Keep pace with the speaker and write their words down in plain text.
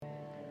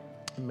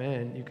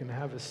Amen. You can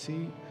have a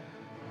seat.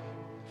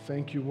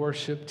 Thank you,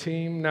 worship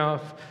team.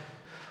 Now,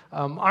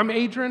 I'm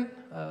Adrian,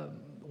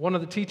 one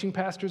of the teaching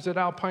pastors at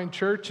Alpine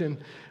Church, and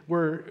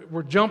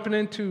we're jumping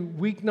into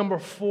week number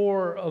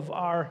 4 of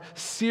our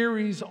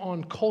series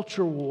on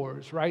culture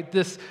wars. Right,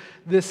 this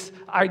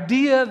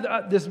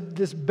idea,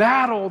 this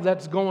battle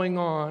that's going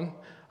on.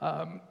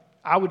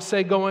 I would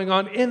say going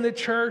on in the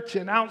church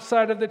and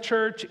outside of the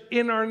church,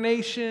 in our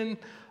nation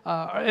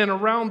and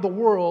around the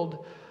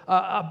world.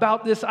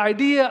 About this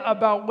idea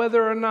about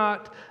whether or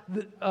not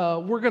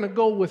we're going to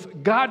go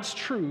with God's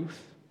truth,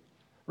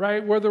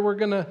 right? Whether we're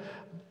going to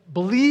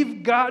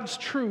believe God's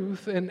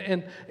truth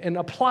and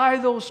apply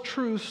those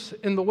truths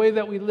in the way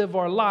that we live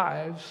our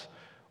lives,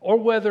 or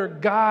whether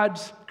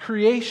God's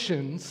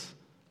creations,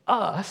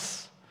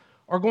 us,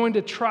 are going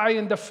to try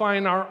and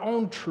define our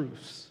own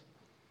truths,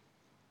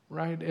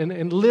 right?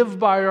 And live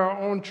by our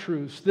own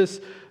truths.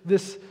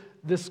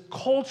 This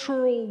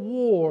cultural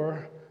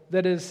war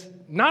that is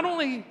not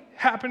only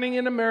happening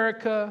in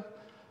America,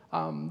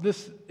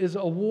 this is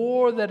a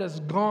war that has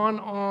gone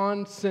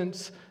on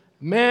since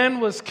man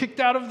was kicked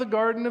out of the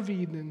Garden of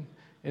Eden,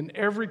 and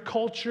every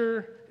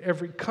culture,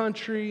 every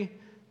country,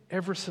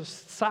 every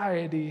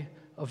society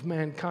of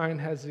mankind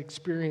has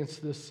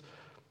experienced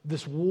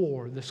this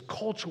war, this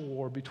culture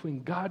war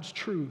between God's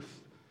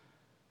truth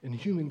and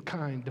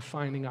humankind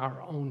defining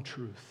our own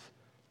truth.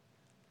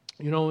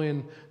 You know,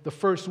 in the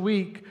first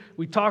week,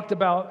 we talked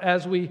about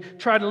as we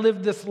try to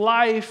live this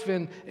life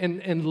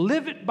and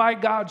live it by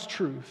God's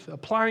truth,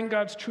 applying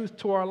God's truth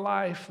to our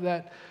life,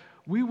 that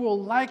we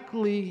will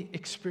likely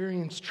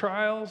experience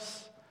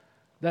trials,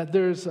 that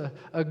there's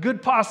a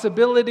good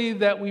possibility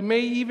that we may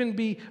even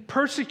be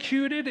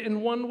persecuted in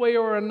one way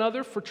or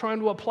another for trying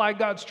to apply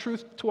God's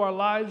truth to our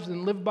lives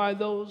and live by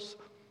those.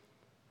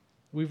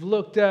 We've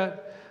looked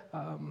at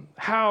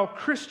how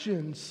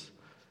Christians,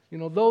 you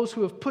know, those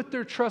who have put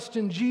their trust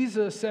in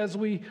Jesus, as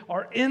we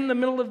are in the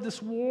middle of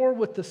this war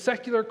with the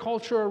secular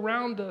culture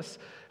around us,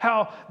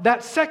 how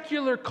that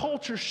secular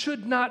culture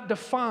should not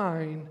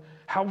define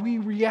how we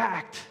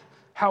react,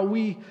 how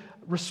we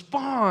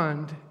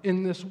respond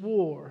in this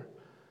war,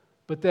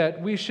 but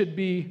that we should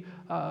be,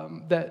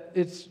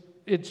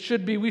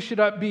 we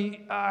should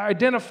be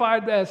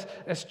identified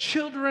as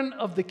children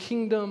of the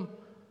kingdom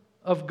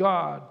of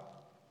God.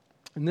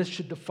 And this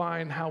should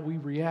define how we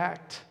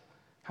react,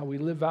 how we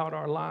live out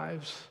our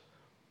lives.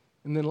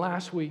 And then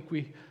last week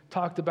we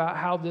talked about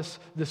how this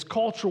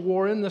culture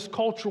war, in this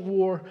culture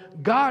war,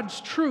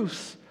 God's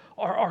truths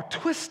are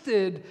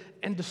twisted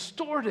and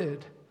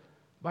distorted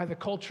by the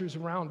cultures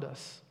around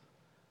us,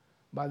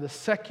 by the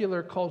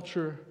secular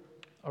culture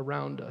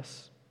around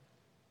us.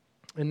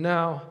 And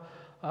now,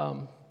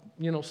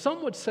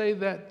 some would say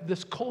that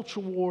this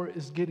culture war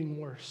is getting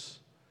worse.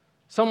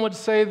 Some would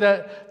say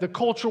that the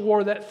culture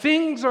war, that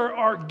things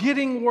are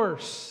getting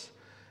worse.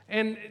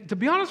 And to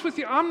be honest with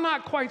you, I'm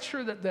not quite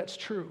sure that that's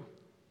true.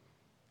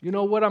 You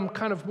know, what I'm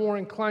kind of more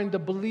inclined to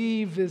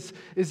believe is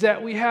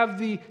that we have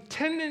the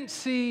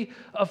tendency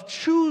of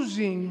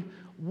choosing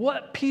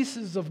what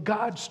pieces of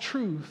God's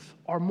truth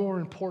are more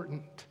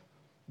important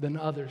than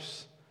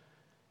others.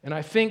 And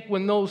I think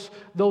when those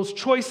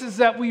choices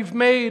that we've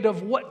made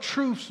of what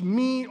truths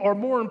are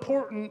more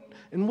important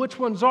and which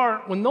ones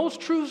aren't, when those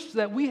truths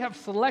that we have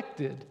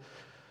selected,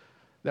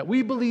 that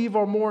we believe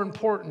are more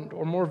important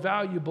or more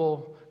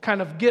valuable,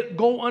 kind of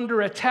go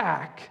under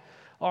attack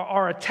or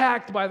are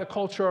attacked by the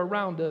culture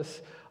around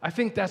us, I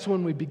think that's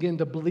when we begin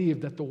to believe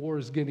that the war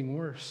is getting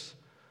worse.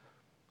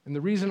 And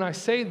the reason I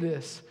say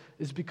this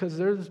is because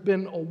there's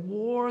been a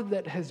war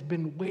that has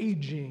been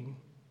waging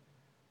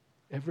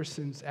ever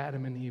since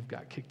Adam and Eve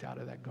got kicked out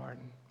of that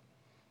garden.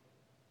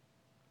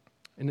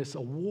 And it's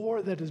a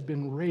war that has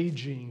been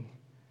raging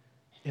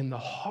in the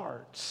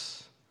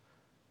hearts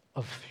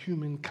of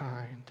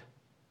humankind,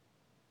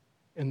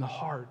 in the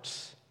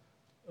hearts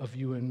of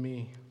you and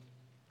me.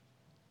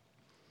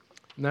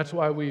 And that's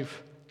why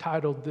we've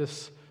titled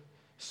this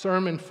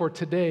sermon for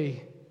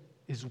today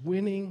is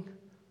Winning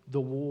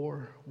the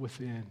War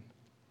Within.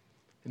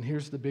 And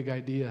here's the big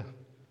idea.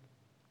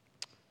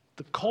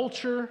 The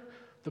culture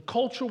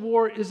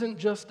war isn't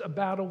just a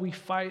battle we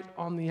fight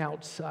on the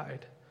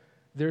outside.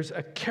 There's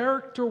a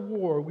character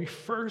war we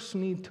first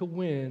need to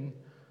win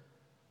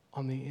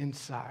on the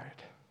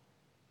inside.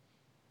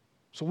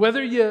 So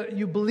whether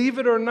you believe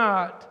it or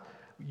not,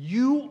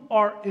 you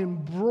are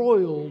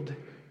embroiled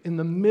in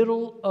the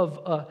middle of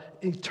an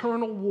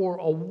eternal war,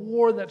 a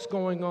war that's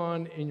going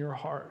on in your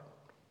heart.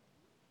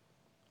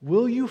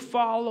 Will you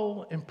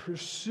follow and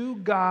pursue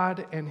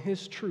God and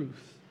His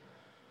truth?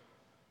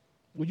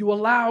 Will you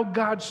allow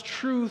God's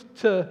truth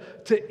to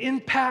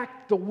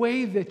impact the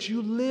way that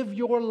you live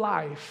your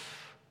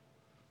life?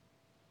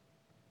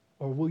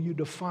 Or will you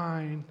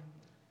define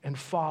and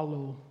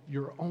follow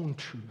your own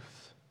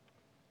truth?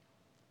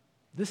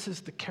 This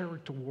is the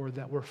character war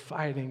that we're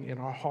fighting in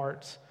our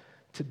hearts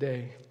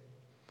today.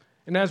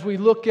 And as we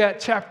look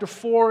at chapter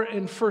 4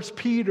 in 1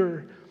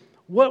 Peter,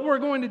 what we're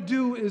going to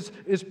do is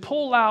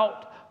pull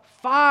out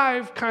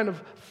five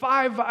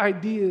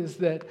ideas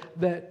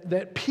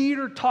that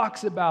Peter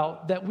talks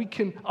about that we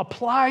can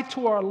apply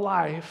to our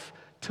life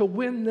to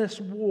win this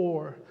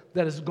war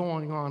that is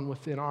going on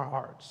within our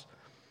hearts.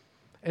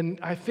 And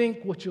I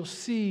think what you'll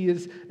see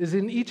is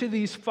in each of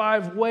these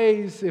 5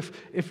 ways,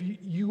 if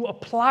you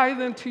apply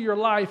them to your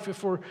life,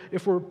 if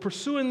we're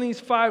pursuing these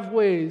 5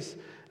 ways,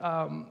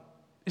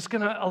 it's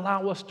going to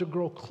allow us to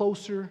grow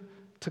closer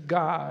to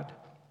God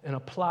and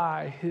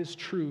apply His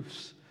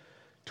truths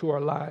to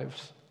our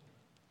lives.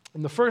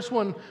 And the first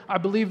one I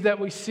believe that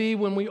we see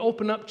when we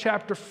open up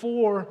chapter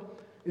 4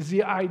 is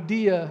the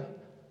idea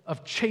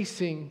of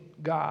chasing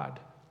God.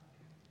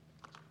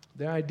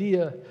 The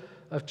idea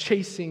of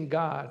chasing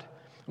God.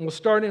 And we'll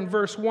start in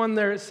verse 1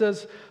 there. It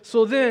says,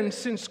 "So then,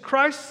 since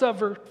Christ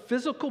suffered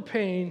physical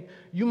pain,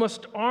 you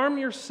must arm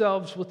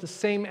yourselves with the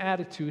same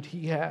attitude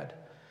He had,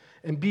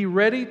 and be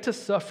ready to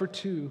suffer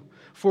too.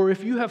 For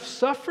if you have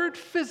suffered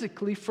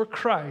physically for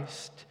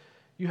Christ,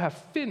 you have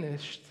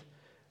finished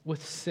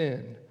with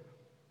sin."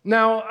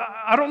 Now,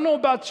 I don't know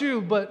about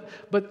you, but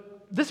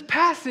this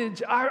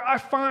passage I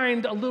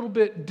find a little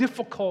bit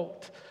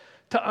difficult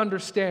to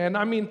understand.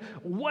 I mean,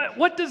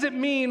 what does it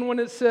mean when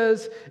it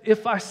says,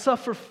 if I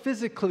suffer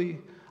physically,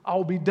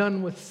 I'll be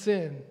done with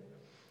sin?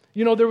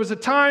 You know, there was a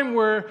time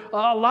where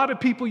a lot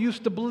of people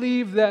used to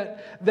believe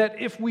that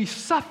if we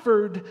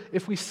suffered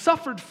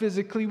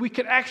physically, we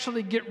could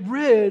actually get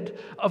rid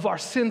of our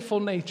sinful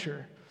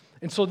nature.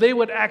 And so they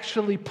would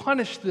actually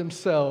punish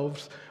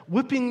themselves,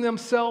 whipping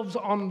themselves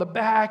on the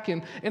back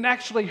and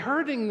actually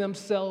hurting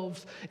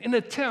themselves in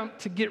an attempt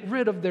to get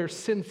rid of their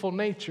sinful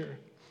nature.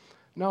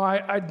 Now,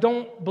 I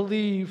don't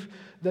believe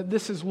that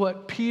this is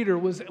what Peter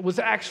was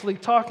actually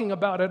talking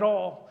about at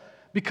all,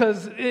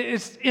 because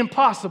it's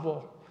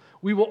impossible.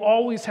 We will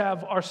always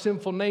have our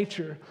sinful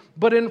nature.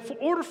 But in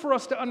order for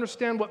us to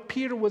understand what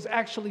Peter was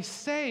actually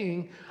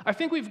saying, I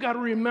think we've got to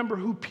remember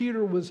who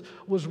Peter was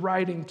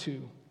writing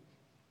to.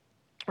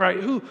 Right,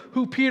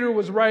 who Peter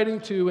was writing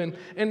to.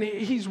 And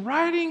he's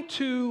writing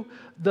to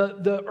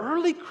the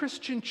early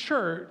Christian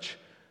church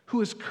who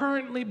is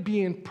currently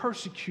being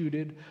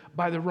persecuted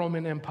by the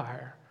Roman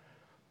Empire.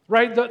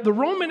 Right? The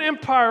Roman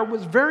Empire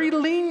was very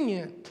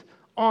lenient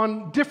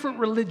on different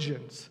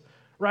religions.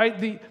 Right?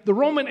 The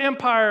Roman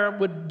Empire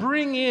would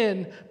bring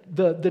in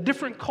the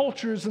different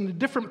cultures and the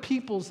different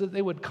peoples that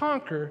they would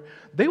conquer.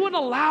 They would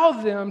allow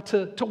them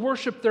to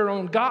worship their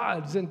own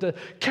gods and to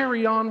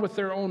carry on with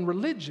their own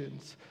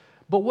religions.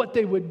 But what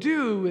they would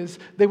do is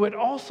they would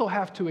also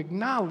have to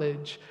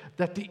acknowledge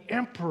that the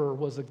emperor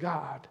was a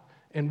god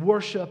and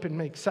worship and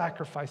make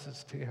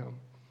sacrifices to him.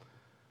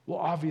 Well,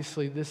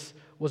 obviously, this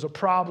was a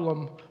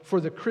problem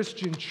for the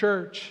Christian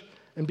church,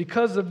 and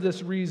because of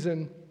this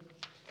reason,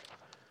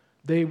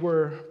 they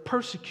were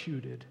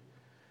persecuted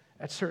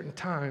at certain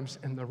times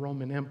in the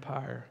Roman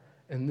Empire,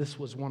 and this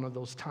was one of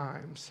those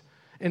times.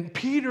 And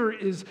Peter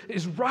is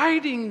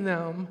writing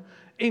them,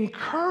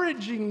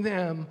 encouraging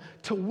them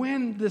to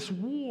win this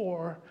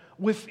war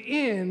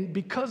within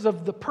because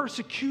of the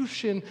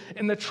persecution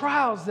and the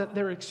trials that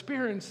they're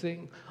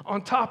experiencing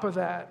on top of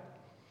that.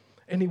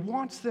 And he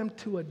wants them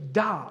to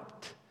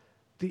adopt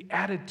the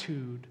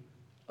attitude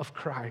of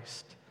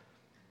Christ.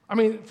 I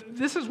mean,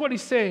 this is what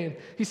he's saying.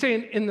 He's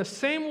saying, in the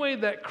same way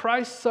that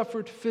Christ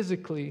suffered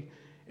physically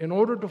in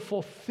order to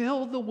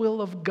fulfill the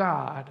will of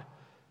God,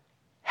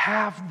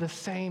 have the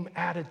same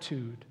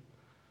attitude.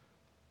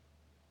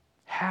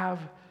 Have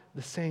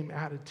the same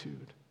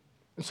attitude.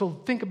 And so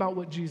think about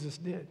what Jesus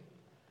did,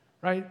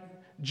 right?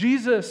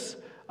 Jesus,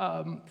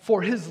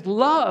 for his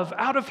love,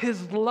 out of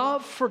his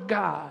love for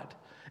God,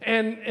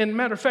 and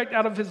matter of fact,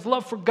 out of his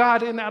love for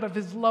God and out of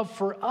his love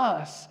for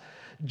us,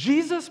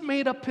 Jesus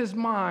made up his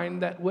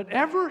mind that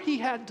whatever he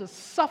had to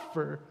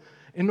suffer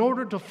in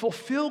order to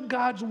fulfill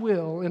God's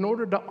will, in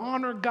order to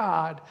honor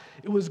God,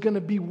 it was going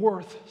to be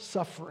worth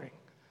suffering.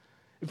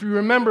 If you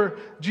remember,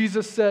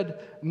 Jesus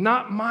said,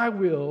 "Not my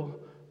will,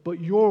 but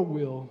your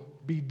will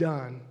be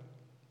done."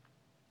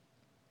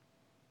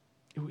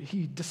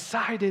 He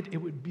decided it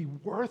would be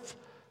worth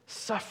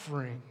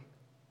suffering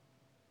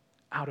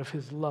out of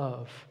his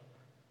love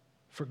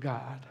for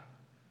God.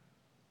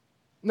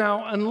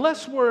 Now,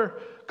 unless we're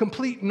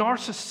complete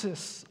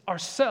narcissists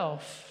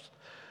ourselves,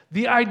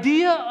 the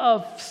idea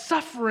of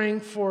suffering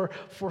for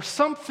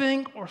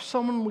something or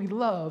someone we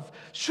love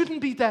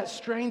shouldn't be that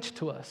strange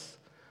to us.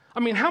 I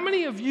mean, how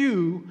many of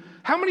you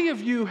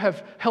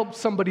have helped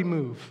somebody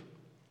move?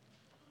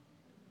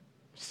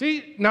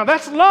 See, now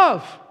that's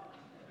love,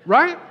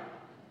 right?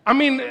 I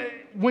mean,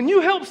 when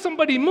you help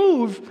somebody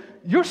move,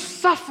 you're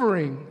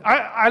suffering.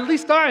 At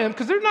least I am,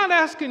 because they're not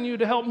asking you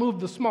to help move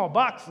the small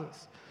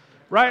boxes,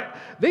 right?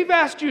 They've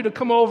asked you to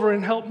come over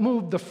and help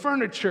move the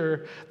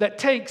furniture that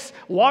takes,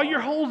 while you're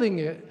holding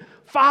it,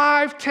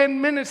 5-10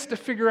 minutes to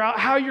figure out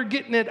how you're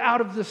getting it out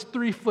of this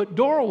 3-foot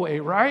doorway,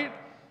 right?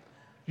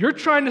 You're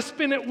trying to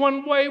spin it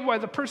one way while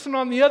the person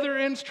on the other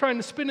end's trying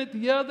to spin it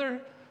the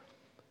other.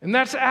 And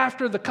that's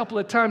after the couple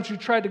of times you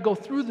tried to go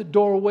through the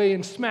doorway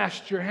and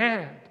smashed your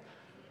hand,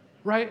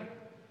 right?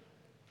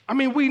 I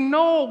mean, we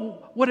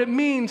know what it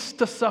means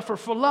to suffer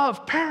for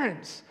love.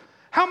 Parents,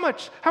 how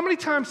many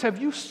times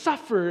have you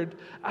suffered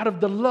out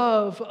of the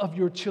love of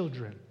your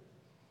children?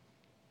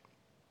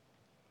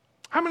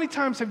 How many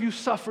times have you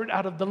suffered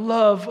out of the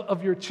love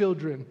of your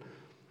children?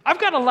 I've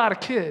got a lot of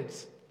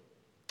kids.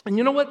 And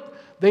you know what?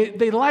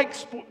 They like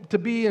to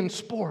be in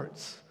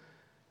sports.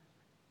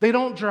 They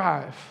don't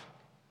drive.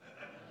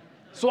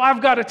 So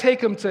I've got to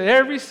take them to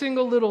every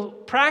single little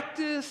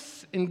practice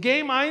and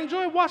game. I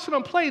enjoy watching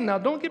them play now,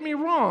 don't get me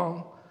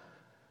wrong.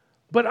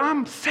 But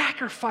I'm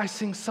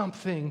sacrificing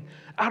something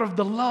out of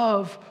the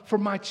love for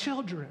my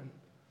children.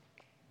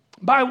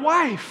 My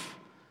wife,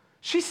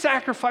 she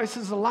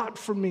sacrifices a lot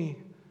for me,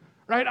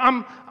 right?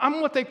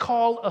 I'm what they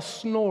call a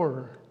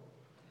snorer.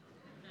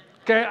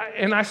 Okay,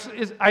 and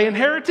I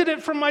inherited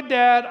it from my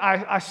dad.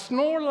 I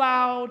snore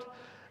loud.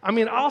 I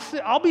mean,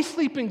 I'll be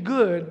sleeping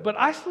good, but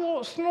I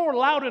snore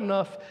loud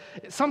enough,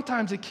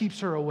 sometimes it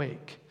keeps her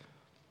awake.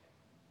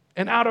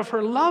 And out of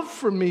her love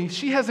for me,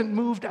 she hasn't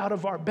moved out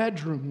of our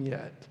bedroom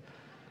yet.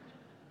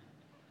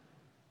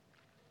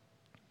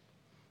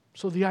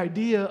 So the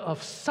idea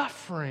of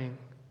suffering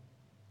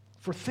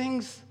for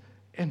things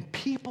and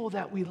people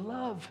that we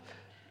love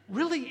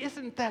really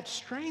isn't that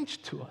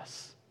strange to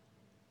us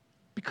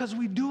because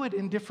we do it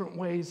in different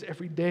ways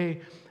every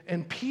day.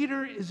 And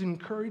Peter is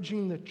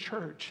encouraging the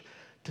church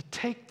to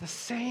take the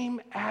same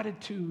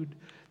attitude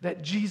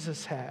that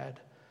Jesus had.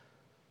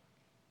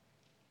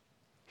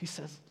 He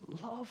says,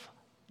 love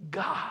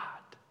God.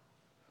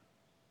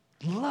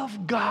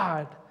 Love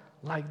God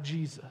like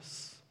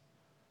Jesus.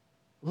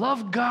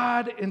 Love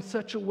God in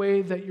such a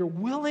way that you're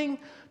willing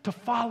to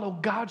follow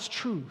God's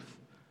truth.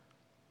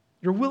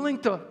 You're willing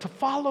to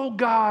follow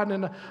God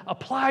and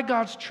apply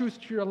God's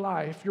truth to your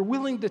life. You're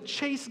willing to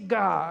chase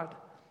God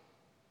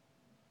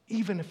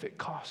even if it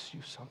costs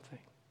you something.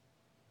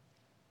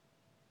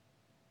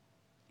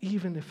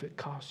 Even if it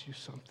costs you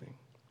something.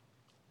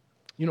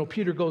 You know,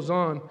 Peter goes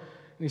on and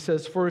he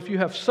says, for if you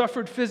have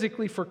suffered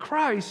physically for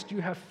Christ,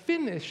 you have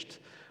finished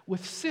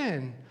with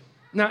sin.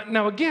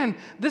 Now again,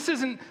 this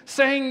isn't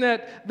saying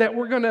that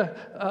we're going to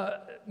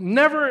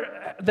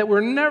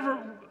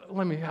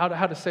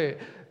how to say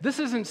it. This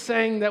isn't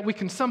saying that we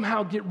can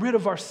somehow get rid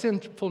of our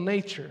sinful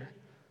nature.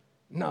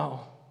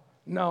 No.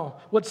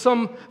 What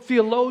some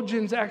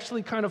theologians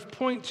actually kind of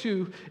point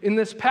to in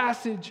this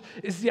passage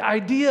is the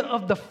idea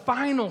of the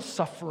final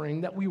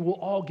suffering that we will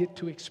all get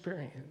to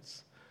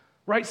experience.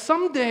 Right?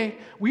 Someday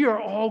we are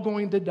all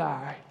going to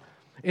die.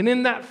 And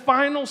in that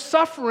final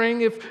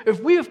suffering,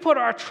 if we have put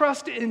our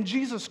trust in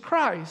Jesus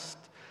Christ,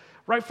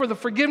 right, for the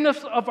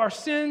forgiveness of our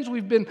sins,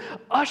 we've been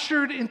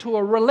ushered into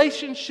a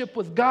relationship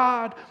with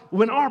God.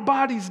 When our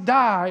bodies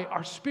die,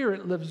 our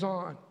spirit lives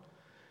on.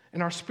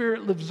 And our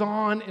spirit lives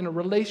on in a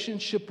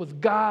relationship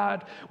with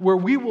God where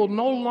we will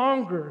no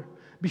longer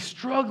be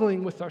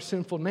struggling with our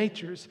sinful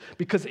natures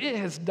because it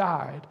has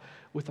died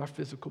with our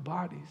physical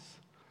bodies.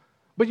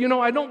 But you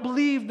know, I don't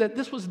believe that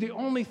this was the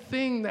only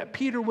thing that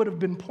Peter would have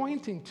been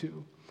pointing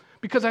to.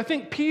 Because I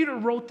think Peter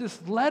wrote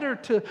this letter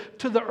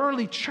to the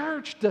early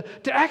church to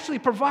actually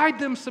provide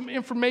them some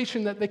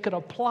information that they could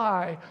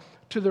apply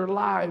to their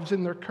lives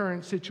in their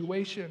current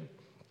situation.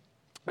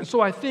 And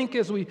so I think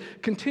as we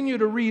continue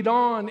to read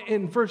on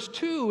in verse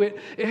 2,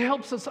 it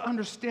helps us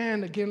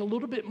understand again a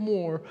little bit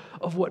more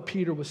of what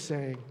Peter was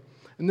saying.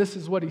 And this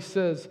is what he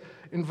says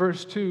in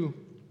verse 2.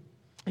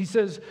 He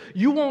says,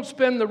 you won't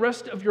spend the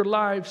rest of your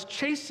lives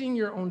chasing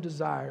your own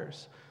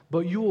desires,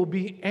 but you will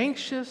be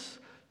anxious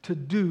to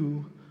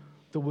do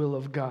the will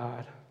of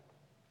God.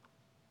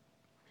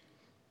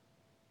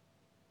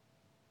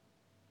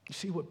 You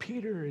see, what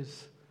Peter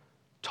is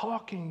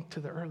talking to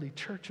the early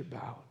church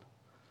about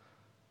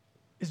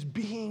is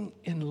being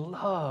in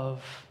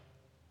love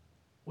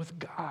with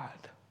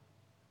God.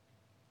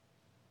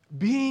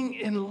 Being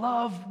in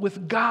love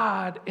with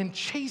God and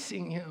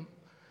chasing Him.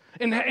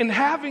 And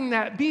having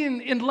that,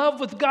 being in love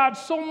with God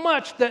so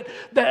much that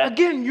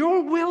again,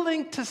 you're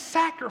willing to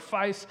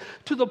sacrifice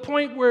to the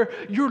point where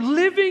you're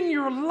living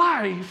your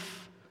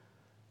life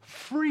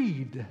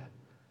freed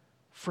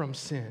from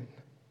sin.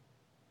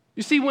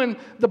 You see, when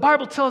the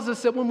Bible tells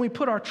us that when we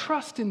put our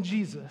trust in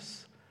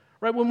Jesus,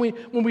 right, when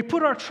we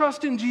put our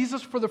trust in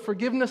Jesus for the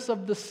forgiveness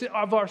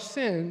of our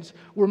sins,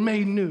 we're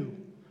made new.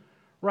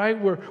 Right?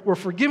 We're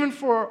forgiven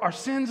for our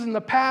sins in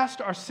the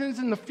past, our sins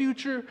in the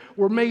future.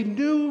 We're made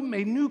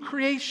new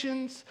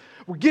creations.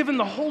 We're given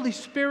the Holy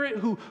Spirit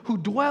who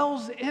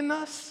dwells in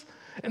us.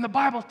 And the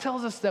Bible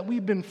tells us that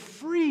we've been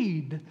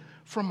freed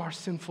from our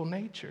sinful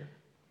nature.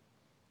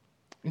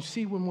 And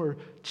see, when we're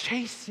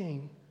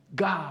chasing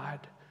God,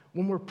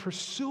 when we're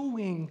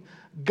pursuing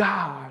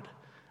God,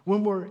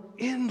 when we're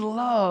in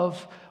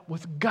love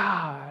with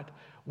God,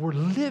 we're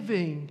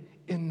living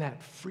in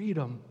that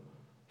freedom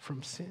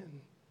from sin.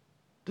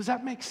 Does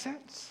that make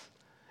sense?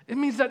 It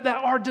means that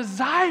our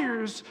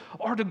desires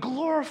are to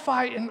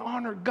glorify and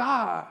honor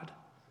God.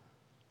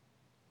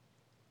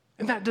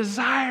 And that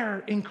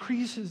desire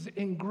increases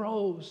and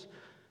grows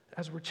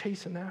as we're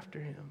chasing after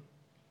Him.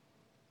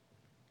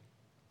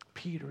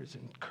 Peter is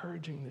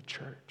encouraging the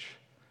church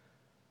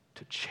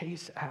to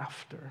chase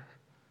after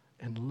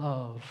and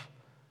love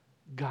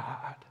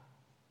God,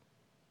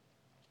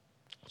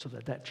 so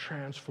that that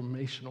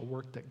transformational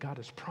work that God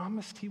has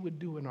promised he would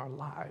do in our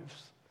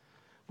lives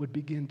would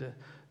begin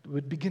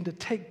to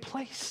take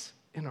place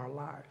in our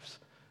lives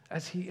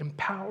as he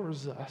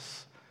empowers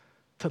us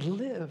to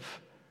live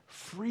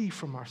free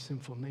from our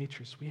sinful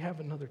natures. We have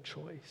another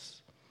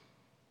choice.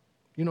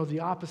 You know,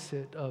 the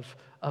opposite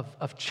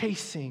of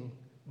chasing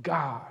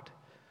God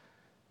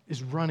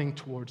is running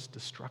towards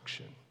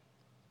destruction.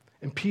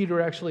 And Peter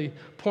actually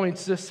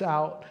points this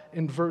out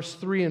in verse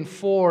 3 and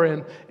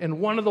 4. And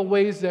one of the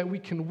ways that we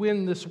can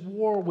win this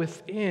war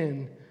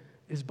within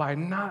is by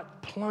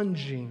not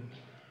plunging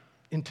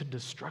into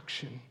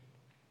destruction.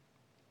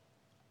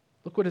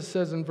 Look what it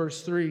says in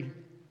verse 3. It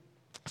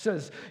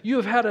says, "You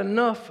have had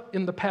enough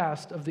in the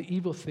past of the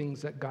evil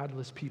things that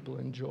godless people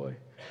enjoy.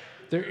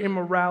 Their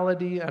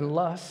immorality and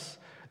lusts,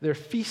 their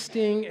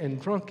feasting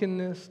and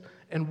drunkenness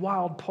and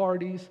wild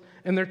parties,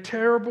 and their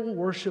terrible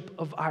worship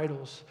of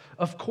idols.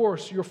 Of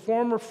course, your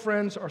former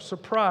friends are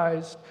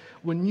surprised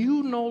when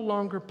you no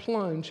longer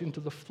plunge into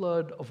the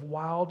flood of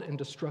wild and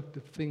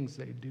destructive things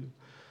they do,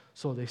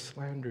 so they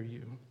slander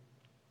you."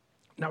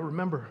 Now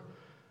remember,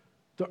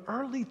 the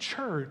early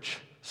church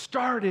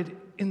started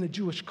in the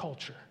Jewish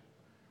culture,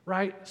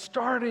 right?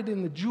 Started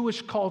in the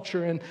Jewish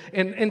culture.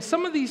 And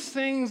some of these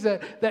things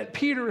that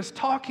Peter is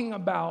talking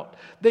about,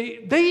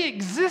 they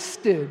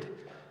existed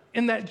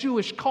in that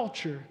Jewish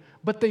culture,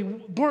 but they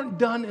weren't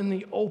done in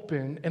the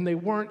open and they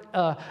weren't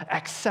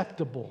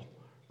acceptable,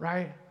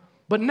 right?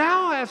 But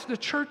now as the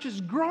church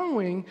is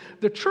growing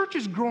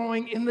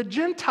in the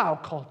Gentile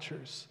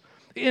cultures.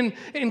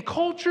 In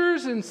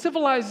cultures and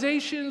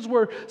civilizations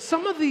where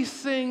some of these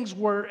things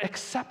were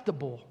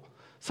acceptable.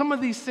 Some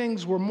of these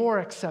things were more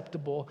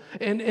acceptable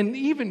and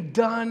even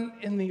done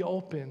in the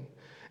open.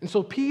 And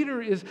so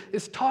Peter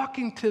is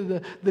talking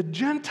to the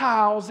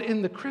Gentiles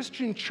in the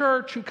Christian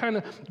church who kind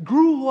of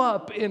grew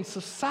up in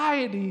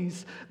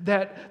societies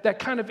that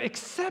kind of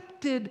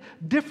accepted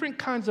different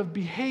kinds of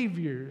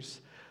behaviors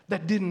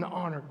that didn't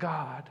honor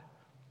God.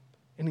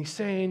 And he's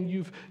saying,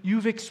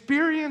 you've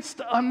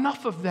experienced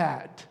enough of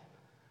that.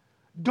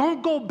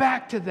 Don't go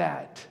back to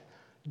that.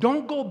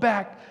 Don't go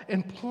back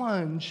and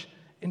plunge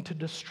into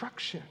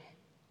destruction.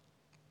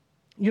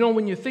 You know,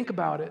 when you think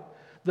about it,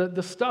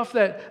 the stuff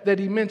that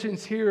he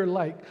mentions here,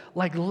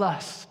 like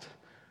lust,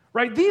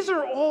 right? These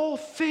are all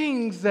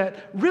things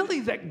that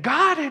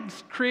God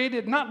has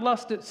created, not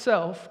lust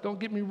itself, don't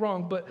get me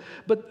wrong,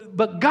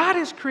 but God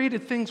has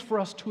created things for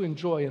us to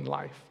enjoy in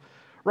life,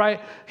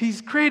 right? He's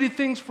created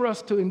things for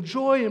us to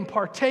enjoy and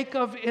partake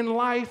of in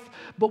life,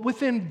 but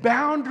within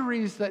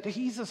boundaries that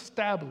he's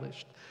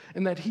established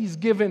and that he's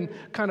given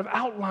kind of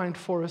outlined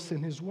for us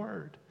in his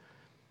word.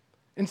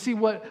 And see,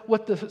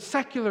 what the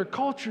secular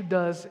culture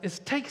does is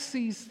takes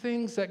these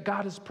things that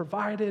God has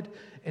provided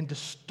and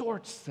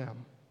distorts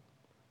them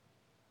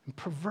and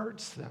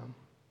perverts them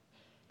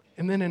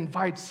and then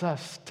invites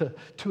us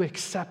to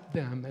accept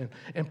them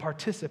and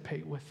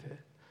participate with it.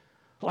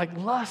 Like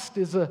lust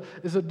is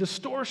a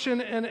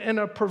distortion and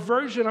a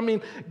perversion. I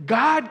mean,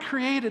 God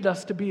created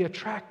us to be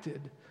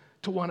attracted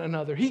to one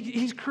another.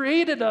 He's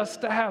created us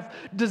to have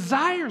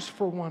desires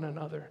for one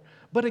another.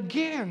 But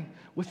again,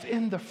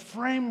 within the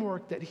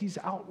framework that he's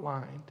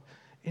outlined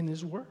in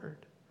his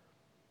word.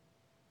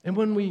 And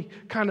when we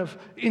kind of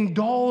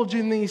indulge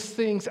in these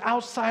things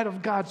outside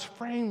of God's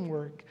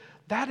framework,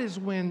 that is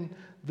when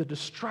the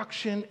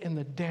destruction and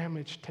the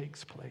damage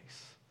takes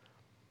place.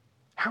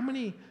 How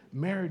many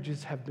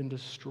marriages have been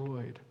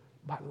destroyed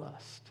by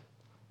lust?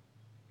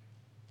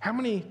 How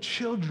many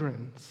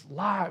children's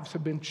lives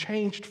have been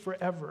changed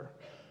forever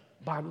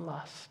by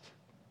lust?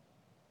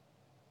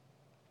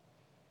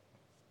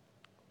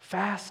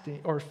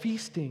 Fasting or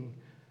feasting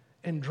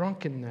and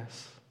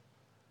drunkenness,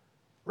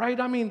 right?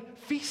 I mean,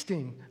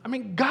 feasting. I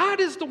mean, God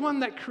is the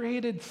one that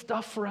created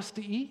stuff for us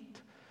to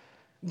eat.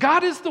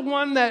 God is the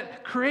one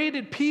that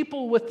created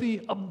people with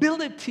the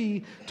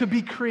ability to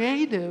be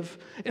creative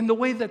in the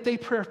way that they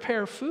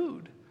prepare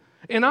food.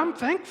 And I'm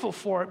thankful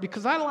for it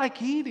because I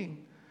like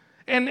eating.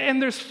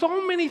 And there's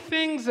so many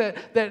things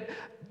that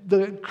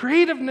the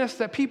creativeness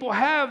that people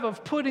have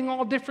of putting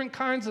all different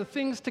kinds of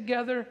things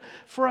together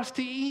for us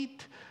to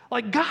eat.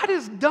 Like God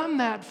has done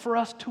that for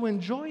us to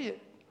enjoy it.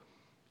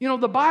 You know,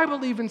 the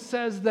Bible even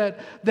says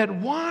that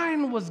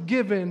wine was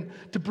given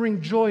to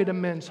bring joy to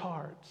men's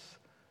hearts.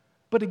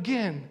 But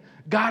again,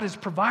 God has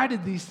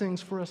provided these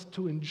things for us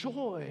to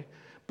enjoy,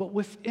 but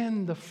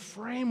within the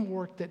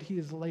framework that he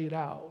has laid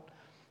out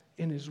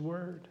in his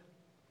word.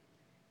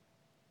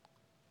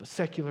 But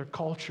secular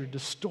culture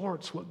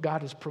distorts what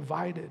God has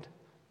provided.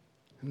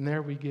 And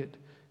there we get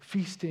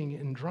feasting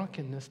and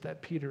drunkenness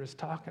that Peter is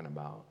talking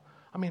about.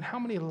 I mean, how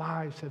many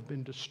lives have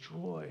been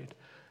destroyed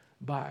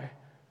by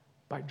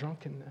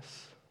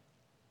drunkenness?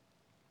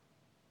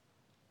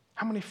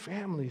 How many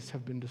families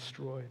have been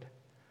destroyed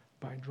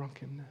by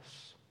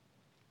drunkenness?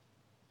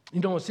 You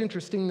know, it's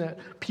interesting that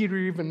Peter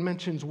even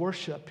mentions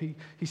worship.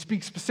 He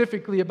speaks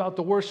specifically about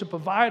the worship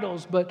of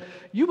idols, but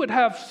you would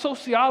have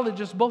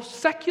sociologists, both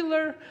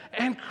secular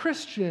and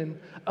Christian,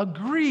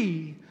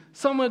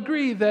 some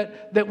agree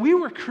that we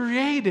were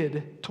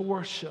created to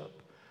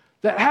worship,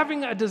 that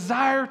having a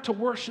desire to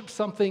worship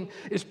something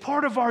is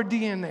part of our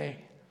DNA.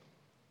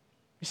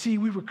 You see,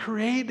 we were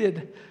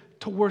created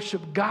to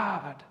worship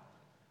God,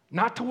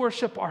 not to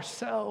worship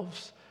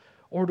ourselves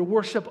or to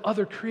worship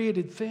other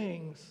created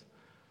things.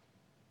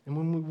 And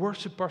when we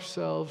worship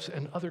ourselves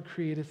and other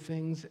created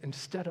things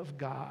instead of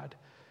God,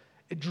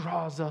 it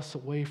draws us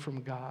away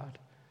from God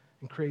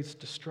and creates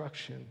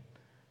destruction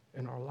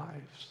in our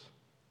lives.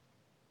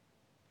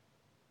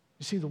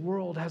 You see, the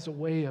world has a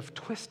way of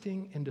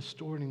twisting and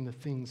distorting the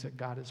things that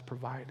God has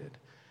provided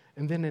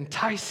and then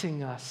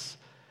enticing us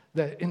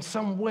that in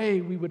some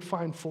way we would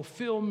find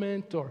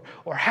fulfillment or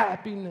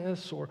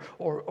happiness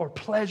or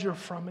pleasure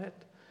from it,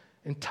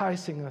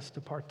 enticing us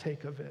to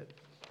partake of it.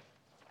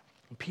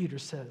 And Peter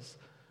says,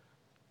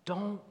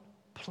 don't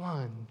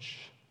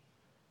plunge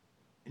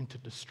into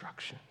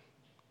destruction.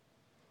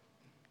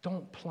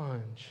 Don't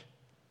plunge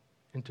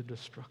into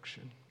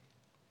destruction.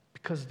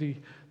 Because the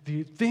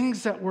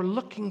things that we're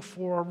looking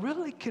for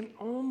really can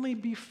only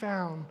be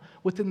found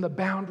within the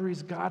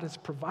boundaries God has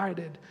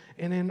provided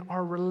and in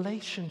our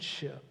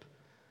relationship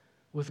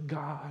with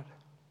God.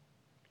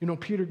 You know,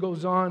 Peter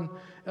goes on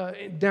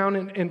down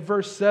in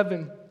verse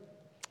 7,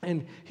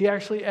 and he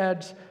actually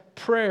adds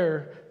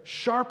prayer,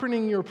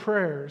 sharpening your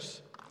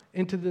prayers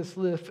into this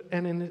list,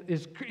 and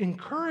is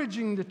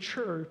encouraging the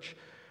church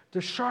to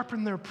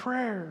sharpen their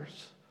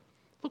prayers.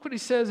 Look what he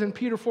says in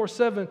Peter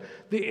 4:7.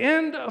 The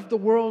end of the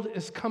world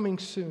is coming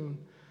soon.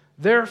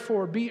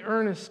 Therefore, be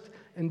earnest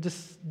and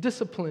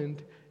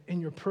disciplined in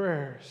your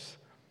prayers.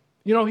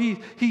 You know,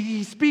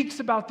 he speaks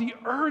about the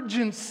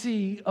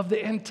urgency of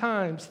the end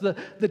times,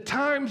 the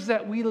times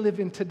that we live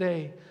in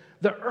today,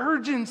 the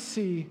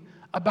urgency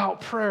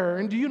about prayer.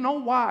 And do you know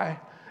why?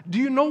 Do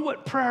you know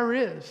what prayer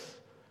is?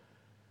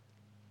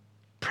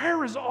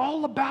 Prayer is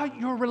all about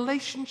your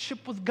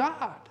relationship with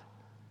God.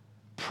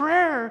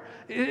 Prayer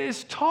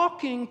is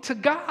talking to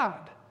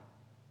God.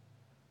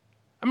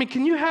 I mean,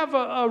 can you have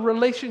a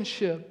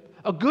relationship,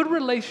 a good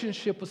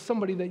relationship with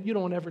somebody that you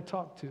don't ever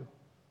talk to?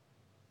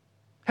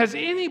 Has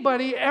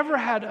anybody ever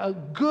had a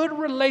good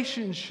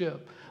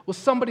relationship with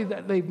somebody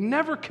that they've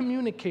never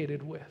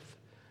communicated with?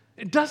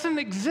 It doesn't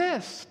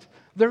exist.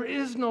 There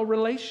is no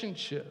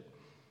relationship.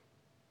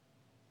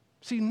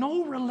 See,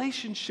 no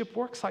relationship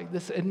works like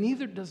this, and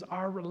neither does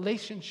our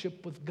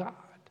relationship with God.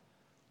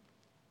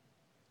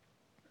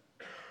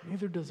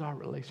 Neither does our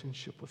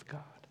relationship with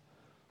God.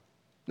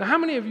 Now, how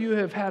many of you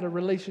have had a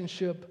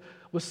relationship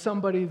with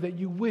somebody that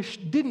you wish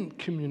didn't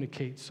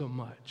communicate so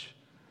much?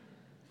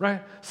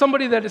 Right?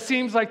 Somebody that it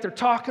seems like they're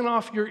talking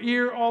off your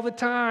ear all the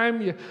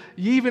time. You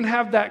even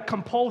have that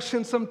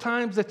compulsion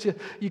sometimes that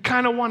you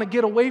kind of want to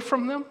get away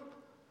from them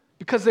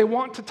because they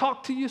want to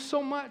talk to you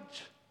so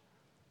much.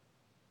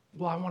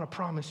 Well, I want to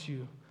promise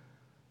you,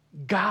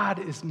 God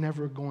is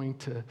never going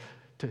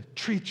to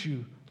treat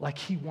you like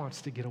He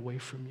wants to get away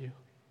from you.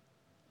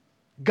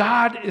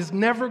 God is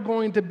never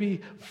going to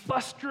be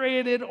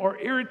frustrated or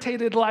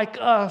irritated like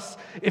us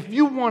if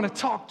you want to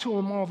talk to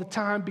Him all the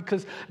time,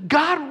 because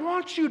God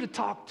wants you to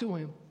talk to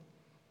Him.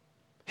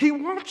 He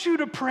wants you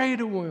to pray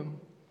to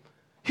Him.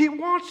 He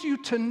wants you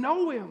to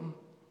know Him.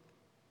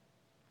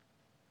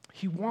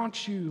 He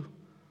wants you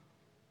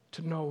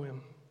to know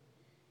Him.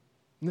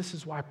 And this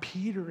is why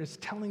Peter is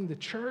telling the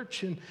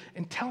church and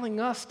telling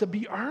us to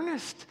be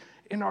earnest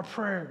in our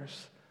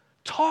prayers.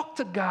 Talk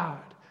to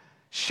God.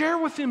 Share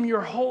with Him your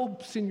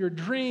hopes and your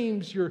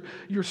dreams, your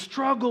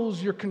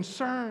struggles, your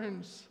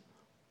concerns,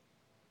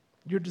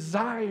 your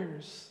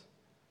desires.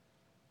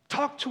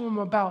 Talk to Him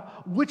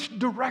about which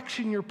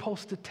direction you're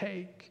supposed to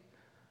take,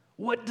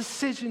 what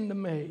decision to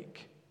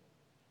make.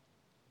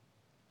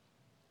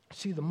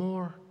 See, the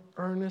more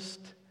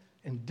earnest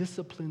and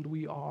disciplined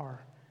we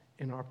are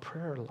in our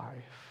prayer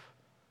life,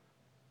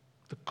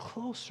 the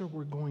closer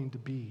we're going to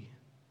be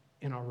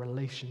in our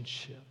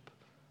relationship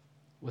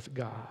with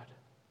God.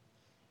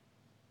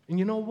 And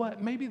you know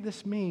what? Maybe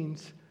this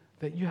means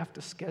that you have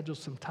to schedule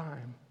some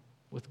time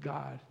with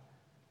God.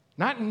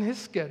 Not in His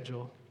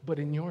schedule, but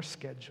in your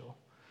schedule.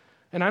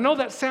 And I know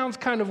that sounds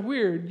kind of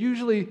weird.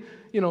 Usually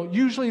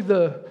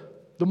the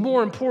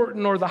more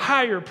important or the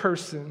higher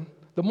person,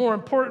 the more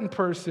important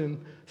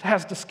person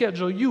has to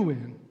schedule you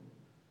in.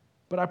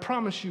 But I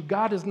promise you,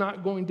 God is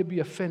not going to be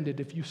offended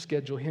if you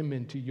schedule Him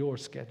into your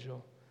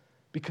schedule,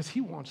 because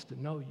He wants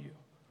to know you.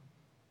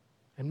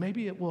 And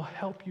maybe it will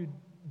help you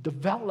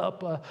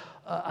develop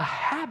a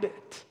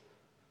habit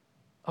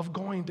of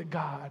going to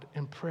God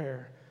in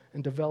prayer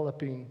and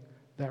developing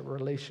that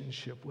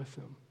relationship with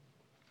Him.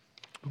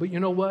 But you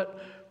know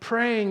what?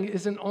 Praying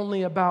isn't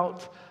only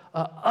about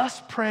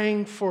us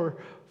praying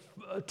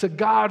to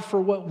God for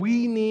what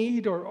we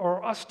need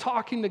or us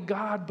talking to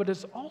God, but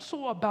it's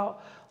also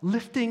about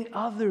lifting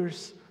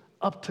others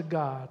up to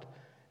God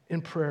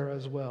in prayer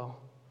as well.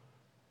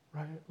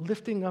 Right?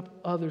 Lifting up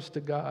others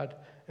to God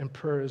and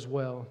prayer as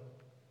well.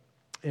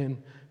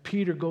 And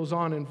Peter goes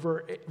on in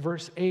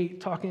verse 8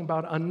 talking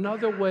about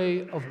another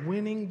way of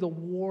winning the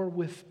war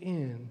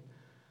within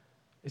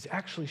is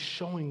actually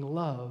showing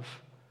love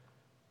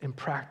in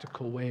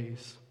practical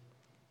ways.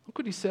 Look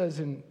what he says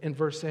in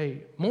verse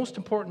 8. Most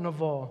important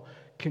of all,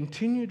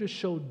 continue to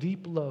show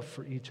deep love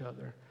for each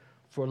other,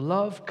 for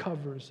love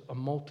covers a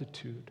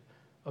multitude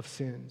of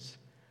sins.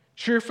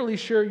 Cheerfully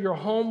share your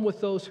home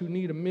with those who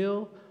need a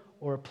meal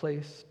or a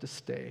place to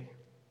stay.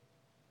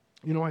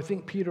 You know, I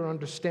think Peter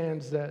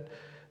understands that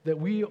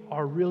we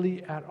are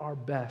really at our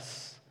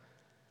best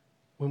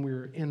when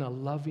we're in a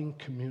loving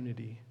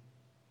community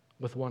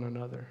with one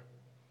another.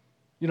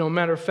 You know,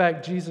 matter of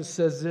fact, Jesus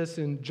says this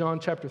in John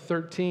chapter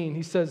 13.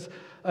 He says,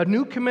 "A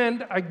new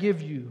command I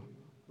give you,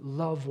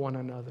 love one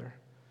another.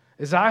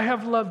 As I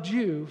have loved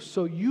you,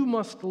 so you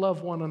must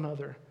love one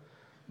another.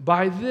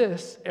 By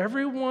this,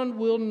 everyone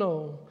will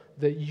know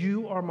that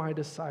you are my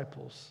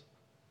disciples,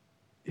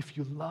 if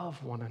you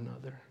love one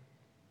another."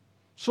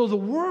 So the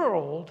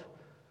world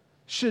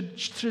should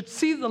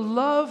see the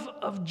love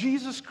of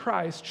Jesus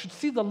Christ, should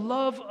see the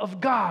love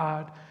of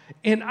God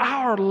in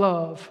our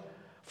love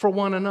for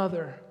one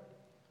another.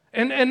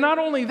 And not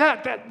only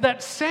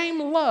that same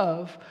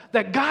love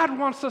that God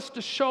wants us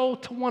to show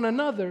to one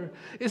another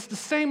is the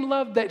same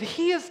love that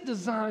He has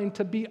designed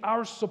to be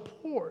our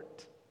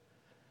support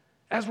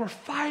as we're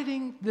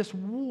fighting this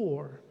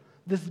war,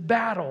 this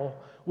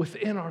battle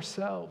within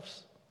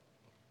ourselves.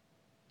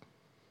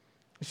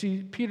 You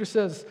see, Peter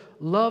says,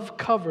 love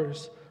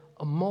covers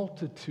a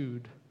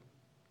multitude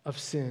of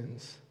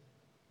sins.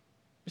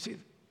 You see,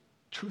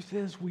 truth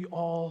is we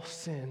all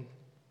sin.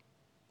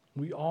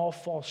 We all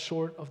fall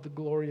short of the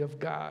glory of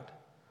God.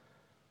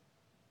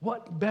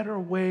 What better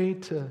way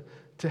to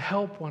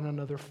help one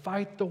another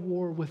fight the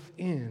war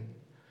within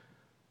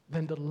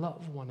than to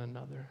love one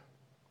another?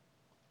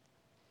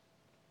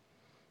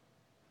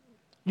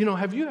 You know,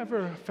 have you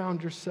ever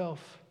found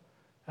yourself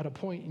at a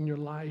point in your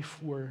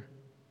life where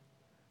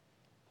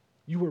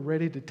you were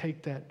ready to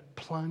take that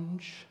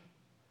plunge?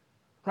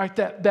 Right,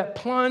 that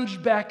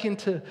plunge back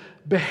into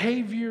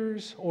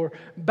behaviors or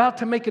about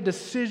to make a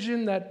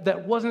decision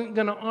that wasn't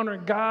going to honor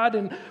God,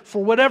 and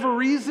for whatever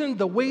reason,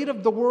 the weight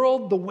of the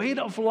world, the weight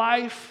of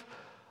life,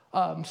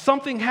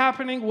 something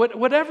happening,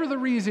 whatever the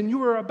reason, you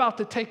were about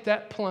to take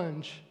that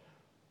plunge,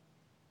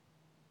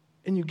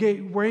 and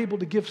you were able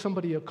to give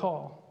somebody a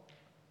call,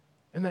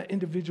 and that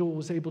individual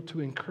was able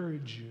to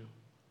encourage you.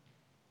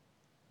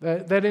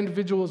 That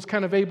individual is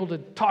kind of able to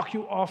talk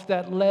you off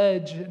that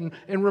ledge and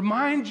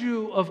remind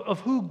you of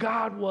who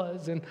God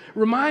was, and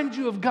remind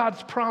you of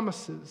God's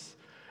promises,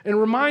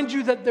 and remind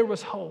you that there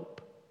was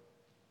hope.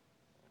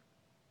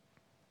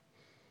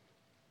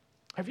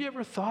 Have you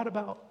ever thought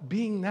about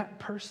being that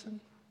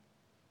person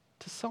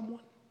to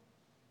someone?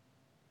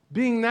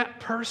 Being that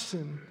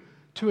person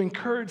to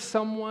encourage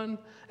someone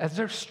as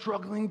they're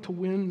struggling to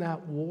win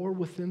that war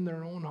within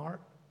their own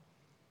heart?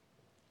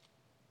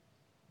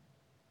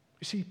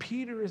 You see,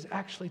 Peter is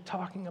actually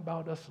talking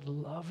about us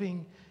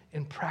loving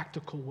in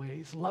practical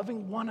ways,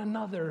 loving one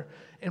another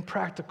in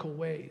practical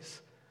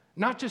ways.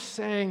 Not just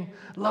saying,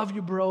 love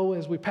you, bro,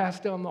 as we pass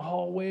down the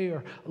hallway,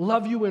 or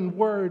love you in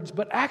words,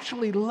 but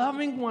actually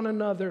loving one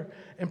another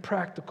in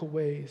practical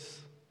ways.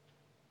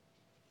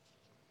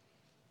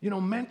 You know,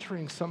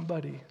 mentoring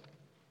somebody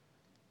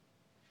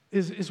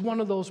is one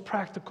of those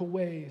practical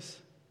ways,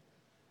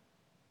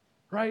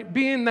 right?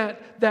 Being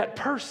that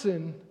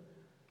person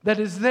that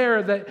is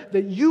there,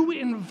 that you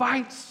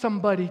invite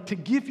somebody to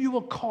give you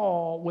a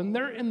call when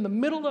they're in the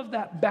middle of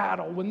that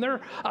battle, when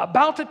they're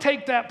about to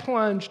take that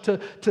plunge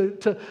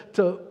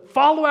to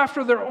follow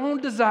after their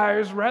own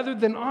desires rather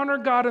than honor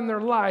God in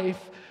their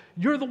life.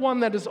 You're the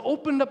one that has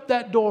opened up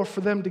that door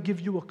for them to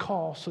give you a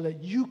call so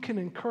that you can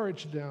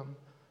encourage them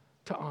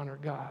to honor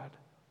God.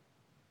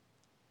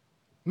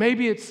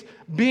 Maybe it's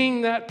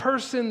being that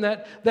person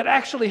that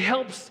actually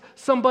helps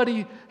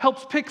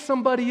pick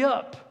somebody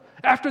up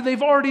after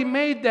they've already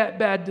made that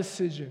bad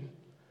decision,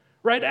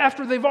 right?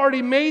 After they've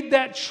already made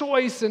that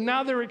choice and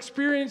now they're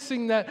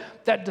experiencing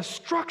that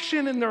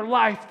destruction in their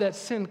life that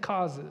sin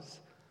causes.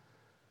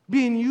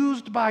 Being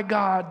used by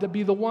God to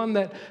be the one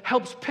that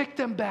helps pick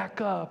them back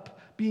up,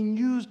 being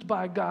used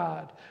by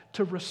God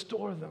to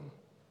restore them.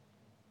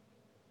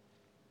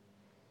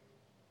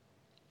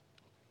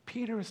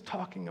 Peter is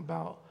talking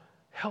about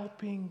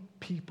helping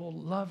people,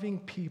 loving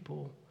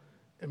people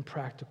in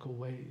practical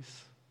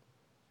ways.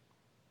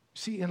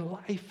 See, in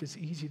life, it's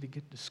easy to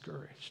get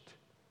discouraged.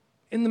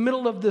 In the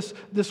middle of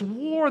this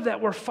war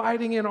that we're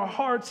fighting in our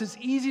hearts, it's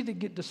easy to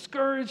get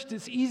discouraged.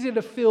 It's easy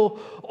to feel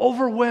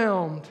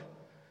overwhelmed.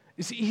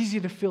 It's easy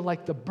to feel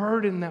like the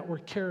burden that we're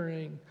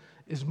carrying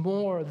is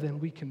more than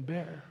we can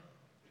bear.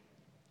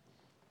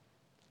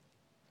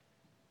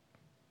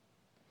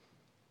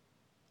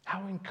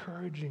 How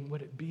encouraging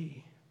would it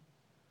be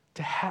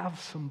to have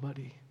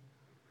somebody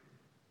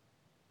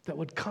that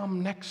would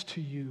come next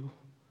to you,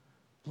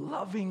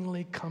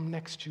 lovingly come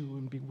next to you,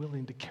 and be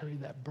willing to carry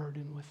that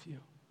burden with you.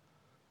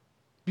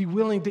 Be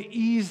willing to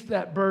ease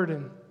that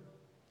burden.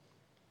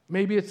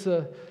 Maybe it's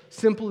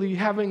simply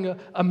having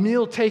a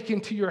meal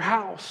taken to your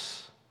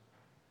house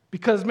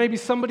because maybe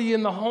somebody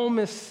in the home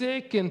is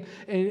sick and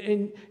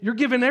you're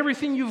giving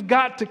everything you've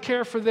got to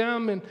care for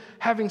them, and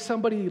having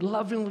somebody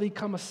lovingly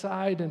come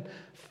aside and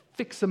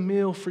fix a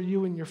meal for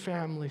you and your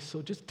family.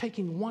 So just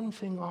taking one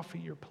thing off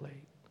of your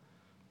plate.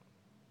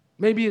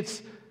 Maybe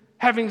it's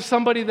having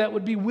somebody that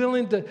would be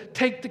willing to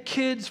take the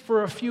kids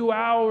for a few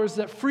hours,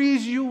 that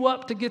frees you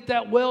up to get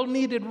that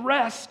well-needed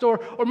rest, or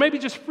maybe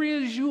just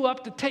frees you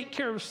up to take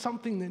care of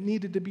something that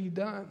needed to be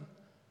done.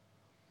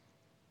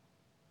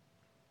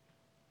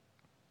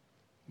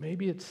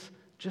 Maybe it's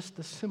just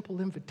the simple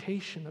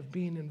invitation of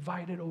being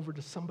invited over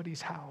to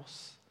somebody's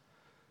house,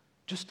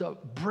 just a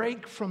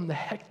break from the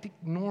hectic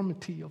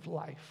normity of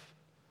life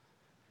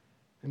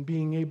and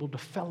being able to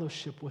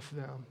fellowship with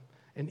them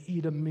and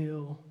eat a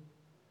meal.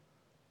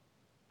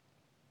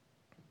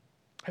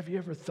 Have you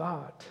ever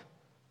thought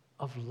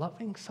of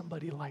loving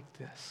somebody like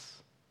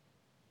this?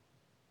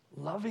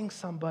 Loving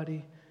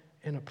somebody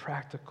in a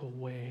practical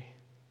way.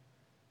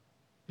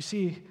 You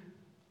see,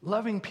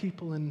 loving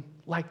people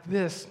like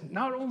this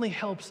not only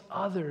helps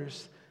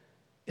others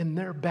in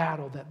their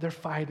battle that they're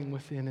fighting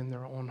within in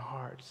their own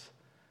hearts,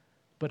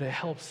 but it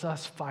helps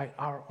us fight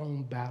our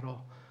own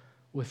battle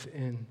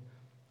within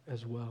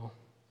as well.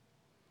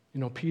 You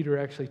know, Peter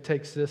actually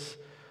takes this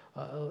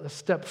a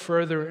step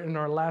further in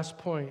our last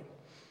point,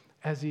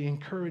 as he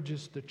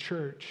encourages the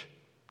church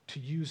to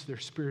use their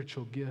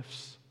spiritual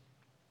gifts.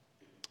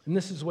 And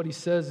this is what he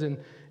says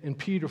in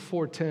Peter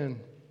 4:10.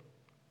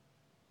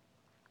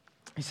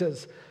 He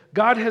says,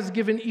 God has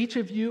given each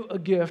of you a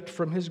gift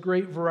from his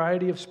great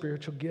variety of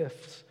spiritual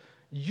gifts.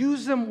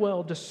 Use them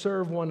well to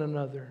serve one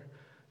another.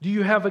 Do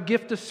you have a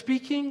gift of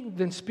speaking?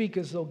 Then speak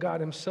as though God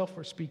himself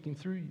were speaking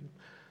through you.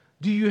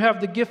 Do you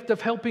have the gift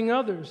of helping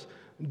others?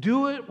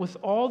 Do it with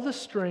all the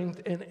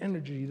strength and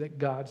energy that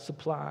God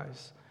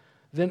supplies.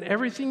 Then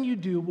everything you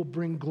do will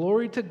bring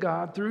glory to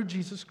God through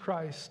Jesus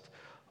Christ.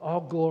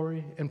 All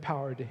glory and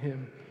power to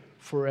him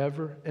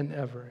forever and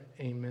ever.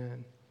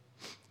 Amen.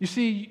 You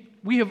see,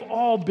 we have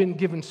all been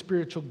given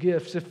spiritual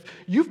gifts. If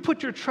you've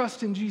put your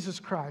trust in Jesus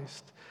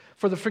Christ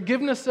for the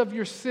forgiveness of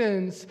your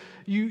sins,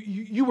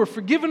 you were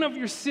forgiven of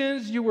your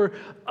sins, you were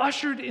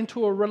ushered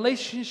into a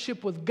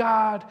relationship with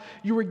God,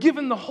 you were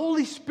given the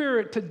Holy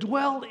Spirit to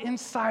dwell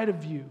inside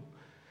of you.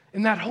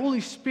 And that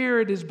Holy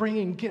Spirit is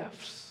bringing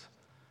gifts.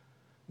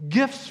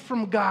 Gifts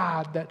from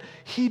God that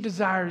he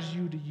desires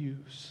you to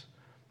use.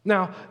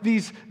 Now,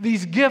 these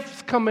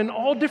gifts come in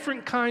all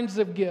different kinds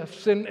of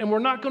gifts, and we're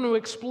not going to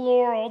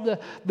explore all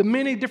the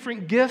many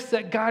different gifts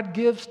that God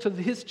gives to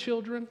his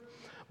children,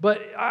 but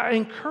I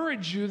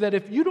encourage you that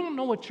if you don't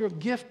know what your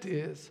gift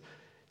is,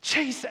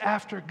 chase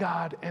after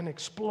God and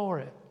explore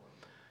it.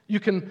 You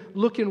can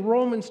look in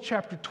Romans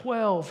chapter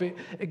 12.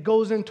 It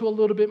goes into a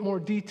little bit more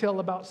detail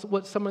about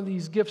what some of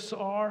these gifts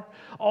are.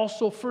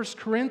 Also, 1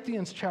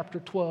 Corinthians chapter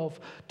 12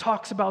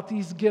 talks about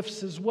these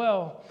gifts as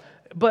well.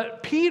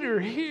 But Peter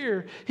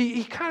here,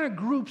 he kind of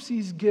groups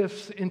these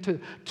gifts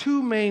into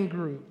two main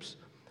groups: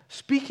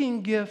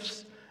 speaking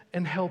gifts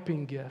and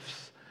helping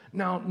gifts.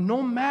 Now,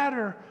 no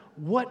matter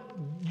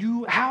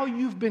how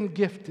you've been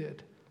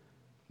gifted,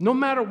 no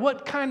matter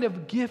what kind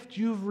of gift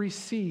you've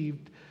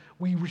received,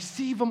 we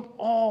receive them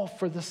all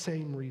for the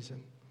same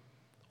reason,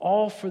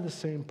 all for the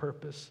same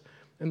purpose.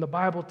 And the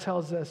Bible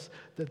tells us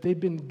that they've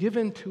been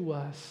given to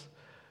us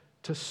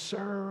to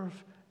serve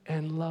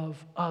and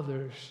love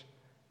others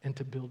and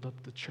to build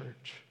up the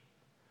church.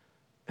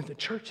 And the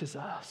church is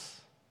us,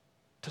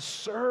 to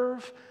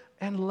serve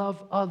and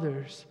love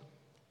others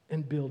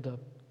and build up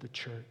the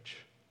church.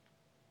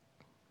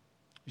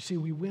 You see,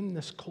 we win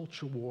this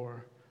culture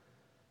war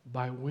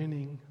by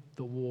winning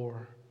the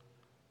war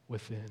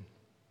within.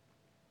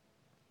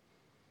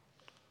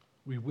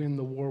 We win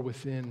the war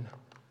within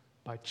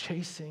by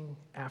chasing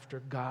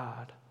after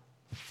God,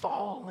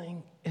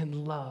 falling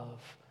in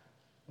love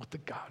with the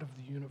God of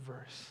the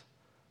universe,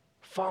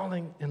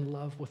 falling in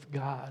love with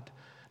God,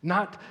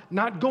 not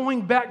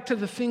going back to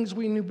the things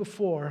we knew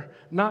before,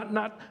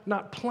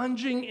 not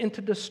plunging into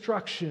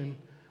destruction,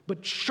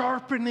 but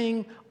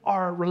sharpening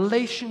our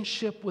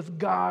relationship with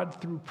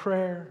God through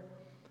prayer,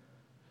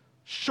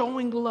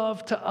 showing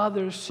love to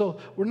others. So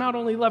we're not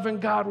only loving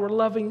God, we're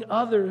loving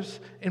others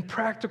in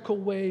practical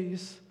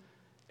ways,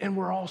 and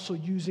we're also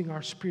using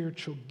our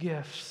spiritual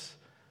gifts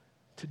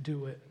to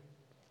do it.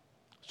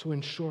 So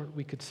in short,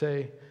 we could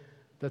say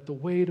that the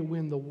way to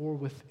win the war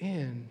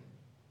within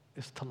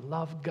is to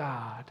love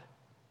God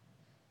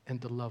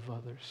and to love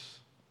others.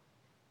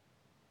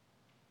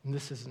 And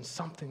this isn't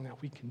something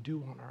that we can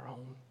do on our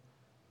own.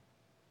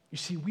 You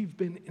see, we've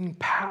been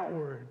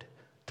empowered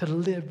to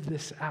live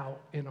this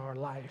out in our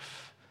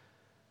life.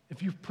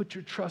 If you've put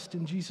your trust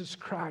in Jesus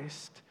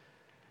Christ,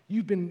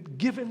 you've been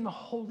given the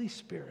Holy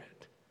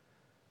Spirit,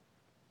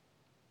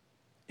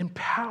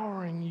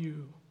 empowering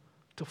you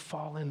to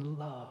fall in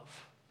love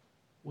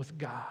with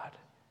God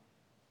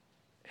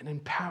and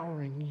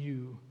empowering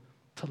you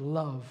to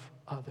love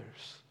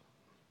others.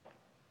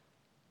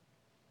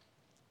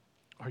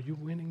 Are you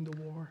winning the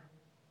war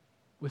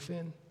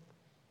within?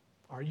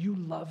 Are you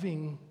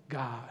loving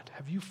God?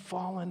 Have you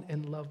fallen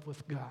in love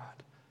with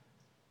God?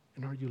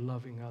 And are you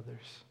loving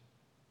others?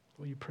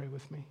 Will you pray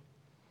with me?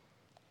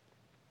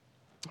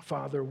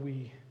 Father,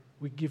 we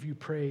give you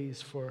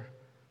praise for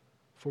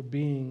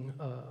being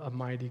a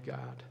mighty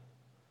God,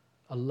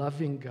 a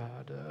loving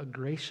God, a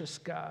gracious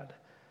God,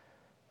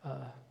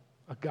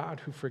 a God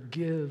who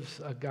forgives,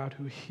 a God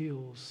who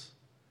heals.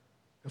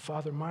 And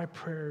Father, my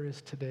prayer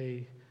is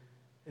today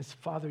is,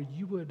 Father,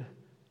 you would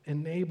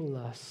enable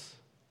us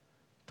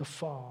to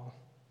fall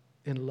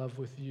in love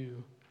with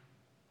you,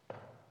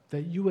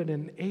 that you would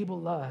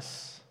enable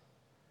us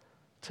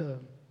to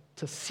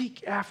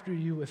seek after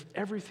you with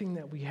everything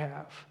that we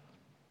have.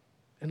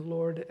 And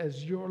Lord,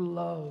 as your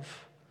love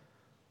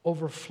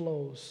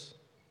overflows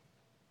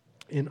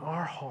in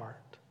our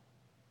heart,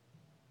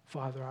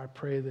 Father, I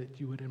pray that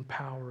you would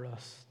empower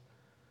us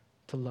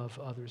to love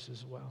others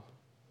as well.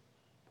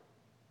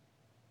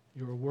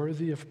 You are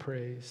worthy of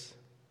praise,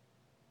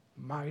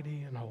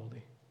 mighty and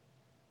holy.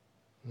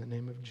 In the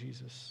name of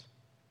Jesus,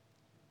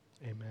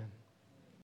 amen.